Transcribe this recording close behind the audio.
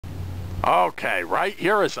Okay, right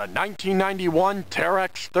here is a 1991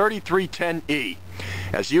 Terex 3310E.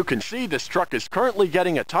 As you can see, this truck is currently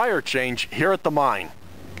getting a tire change here at the mine.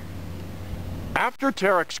 After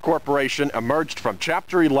Terex Corporation emerged from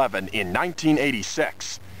Chapter 11 in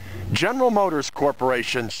 1986, General Motors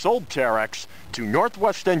Corporation sold Terex to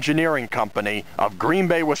Northwest Engineering Company of Green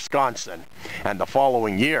Bay, Wisconsin, and the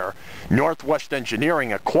following year, Northwest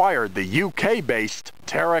Engineering acquired the UK-based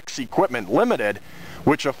Terex Equipment Limited,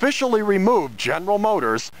 which officially removed General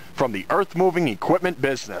Motors from the earth-moving equipment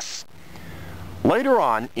business. Later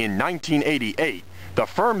on, in 1988, the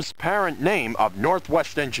firm's parent name of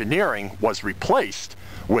Northwest Engineering was replaced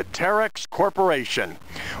with Terex Corporation,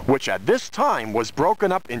 which at this time was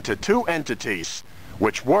broken up into two entities,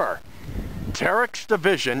 which were Terex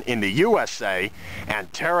Division in the USA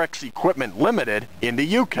and Terex Equipment Limited in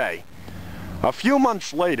the UK. A few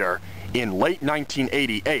months later, in late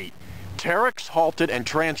 1988, Terex halted and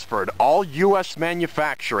transferred all U.S.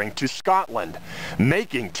 manufacturing to Scotland,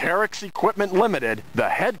 making Terex Equipment Limited the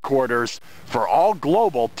headquarters for all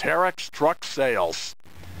global Terex truck sales.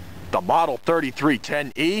 The Model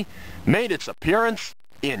 3310E made its appearance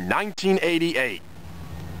in 1988.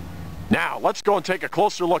 Now, let's go and take a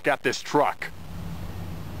closer look at this truck.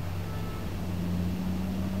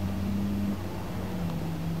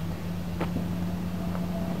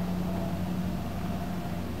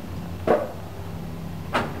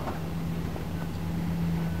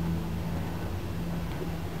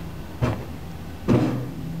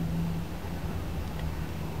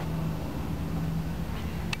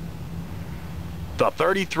 The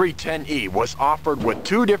 3310E was offered with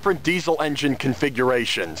two different diesel engine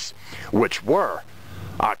configurations, which were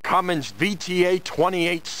a Cummins VTA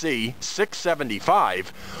 28C 675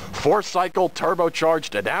 four-cycle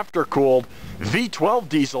turbocharged and aftercooled V12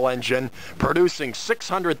 diesel engine producing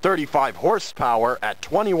 635 horsepower at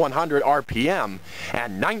 2100 RPM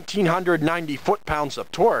and 1990 foot-pounds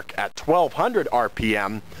of torque at 1200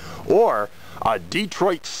 RPM, or a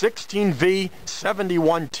Detroit 16V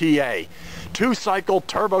 71TA two-cycle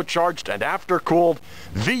turbocharged and aftercooled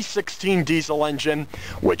V16 diesel engine,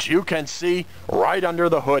 which you can see right under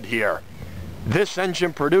the hood here. This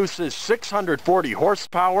engine produces 640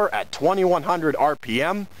 horsepower at 2100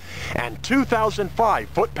 RPM and 2005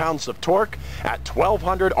 foot-pounds of torque at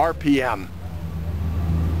 1200 RPM.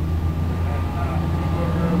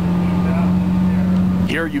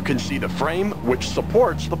 Here you can see the frame which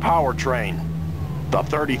supports the powertrain. The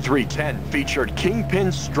 3310 featured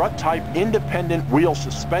Kingpin strut-type independent wheel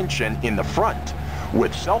suspension in the front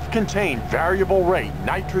with self-contained variable rate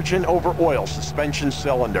nitrogen over oil suspension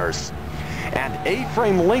cylinders and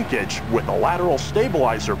A-frame linkage with a lateral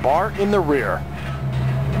stabilizer bar in the rear.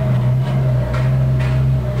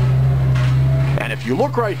 And if you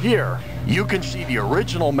look right here, you can see the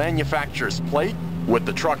original manufacturer's plate with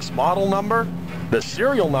the truck's model number, the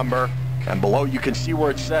serial number, and below you can see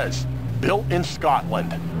where it says built in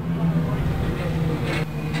Scotland.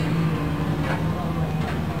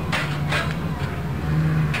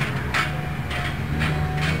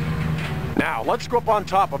 Now, let's go up on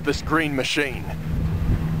top of this green machine.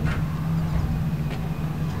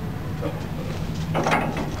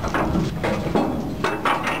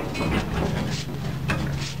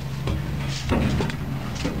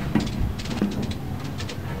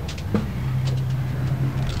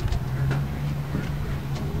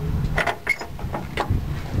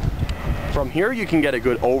 From here you can get a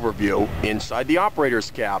good overview inside the operator's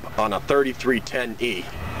cab on a 3310E.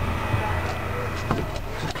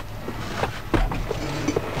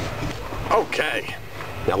 Okay,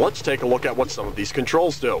 now let's take a look at what some of these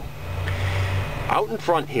controls do. Out in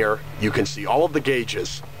front here, you can see all of the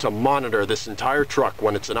gauges to monitor this entire truck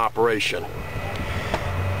when it's in operation.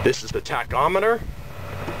 This is the tachometer,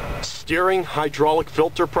 steering hydraulic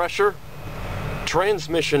filter pressure,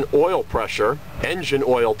 transmission oil pressure, engine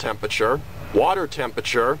oil temperature, water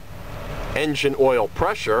temperature, engine oil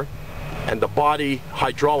pressure, and the body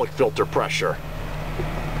hydraulic filter pressure.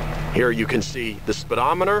 Here you can see the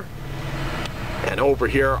speedometer, and over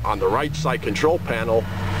here on the right side control panel,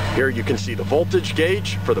 here you can see the voltage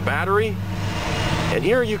gauge for the battery, and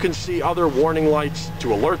here you can see other warning lights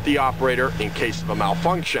to alert the operator in case of a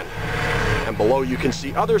malfunction. And below you can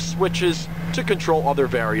see other switches to control other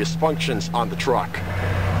various functions on the truck.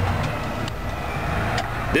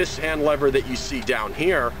 This hand lever that you see down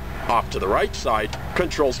here, off to the right side,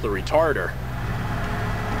 controls the retarder.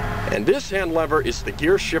 And this hand lever is the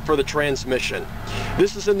gear shift for the transmission.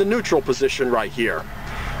 This is in the neutral position right here.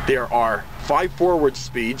 There are 5 forward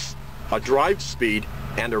speeds, a drive speed,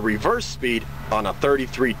 and a reverse speed on a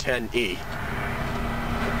 3310E.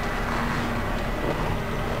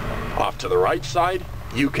 A Off to the right side,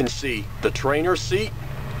 you can see the trainer seat,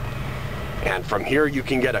 and from here you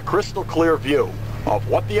can get a crystal clear view of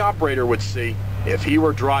what the operator would see if he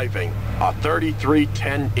were driving a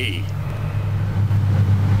 3310E.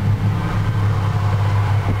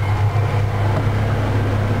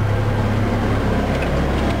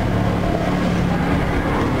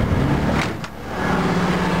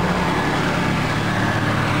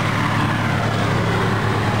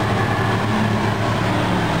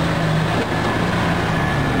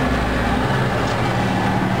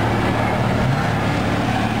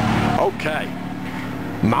 Okay,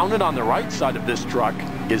 mounted on the right side of this truck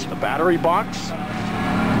is the battery box.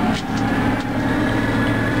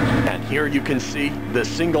 And here you can see the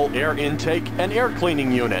single air intake and air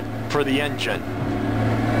cleaning unit for the engine.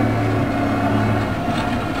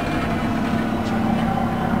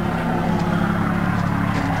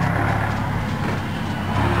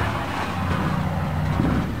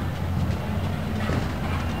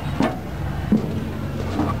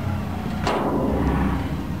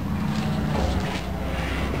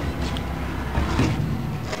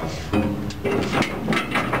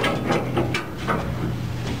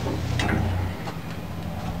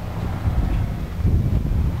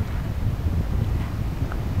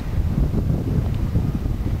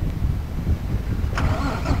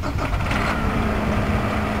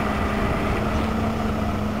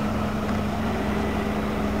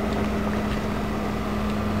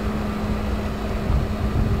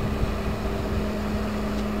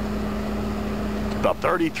 The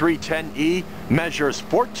 3310E measures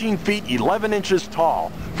 14 feet 11 inches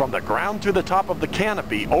tall from the ground to the top of the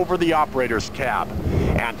canopy over the operator's cab,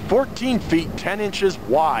 and 14 feet 10 inches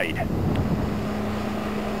wide.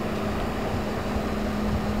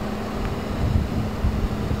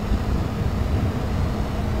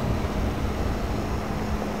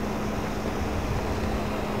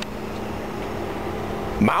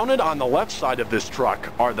 Mounted on the left side of this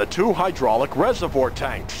truck are the two hydraulic reservoir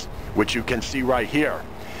tanks, which you can see right here.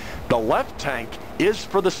 The left tank is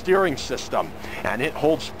for the steering system, and it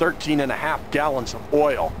holds 13.5 gallons of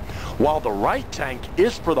oil, while the right tank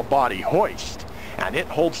is for the body hoist, and it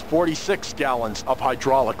holds 46 gallons of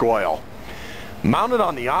hydraulic oil. Mounted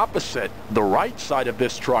on the opposite, the right side of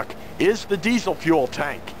this truck, is the diesel fuel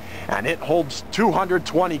tank, and it holds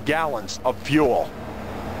 220 gallons of fuel.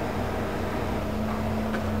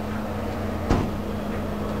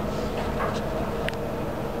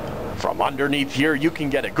 From underneath here, you can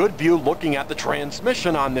get a good view looking at the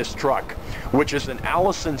transmission on this truck, which is an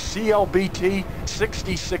Allison CLBT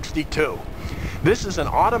 6062. This is an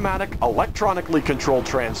automatic electronically controlled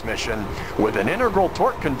transmission with an integral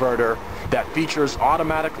torque converter that features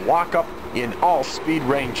automatic lockup in all speed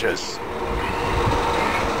ranges.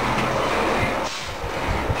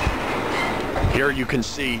 Here you can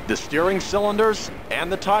see the steering cylinders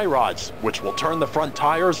and the tie rods, which will turn the front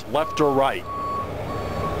tires left or right.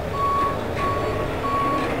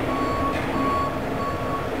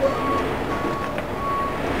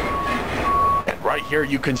 Right here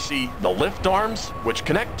you can see the lift arms, which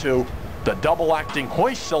connect to the double-acting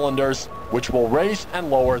hoist cylinders, which will raise and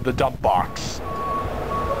lower the dump box.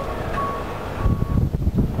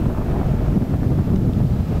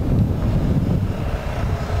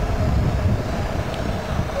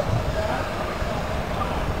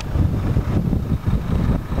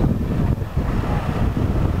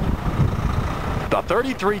 The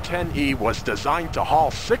 3310E was designed to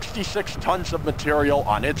haul 66 tons of material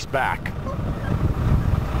on its back.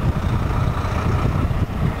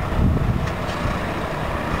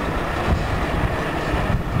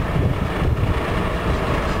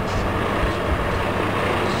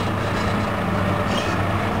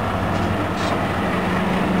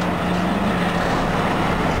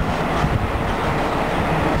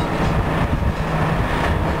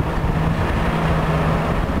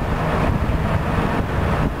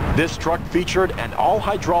 This truck featured an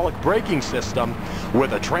all-hydraulic braking system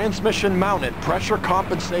with a transmission-mounted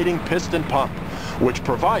pressure-compensating piston pump, which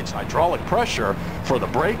provides hydraulic pressure for the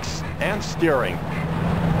brakes and steering.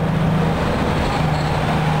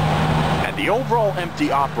 And the overall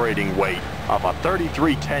empty operating weight of a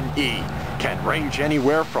 3310E can range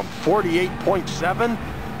anywhere from 48.7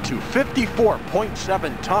 to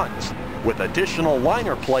 54.7 tons, with additional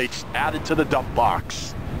liner plates added to the dump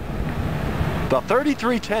box. The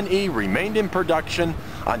 3310E remained in production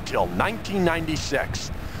until 1996,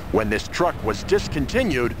 when this truck was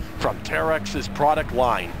discontinued from Terex's product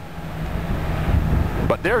line.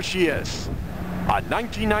 But there she is, a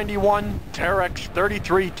 1991 Terex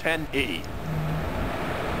 3310E.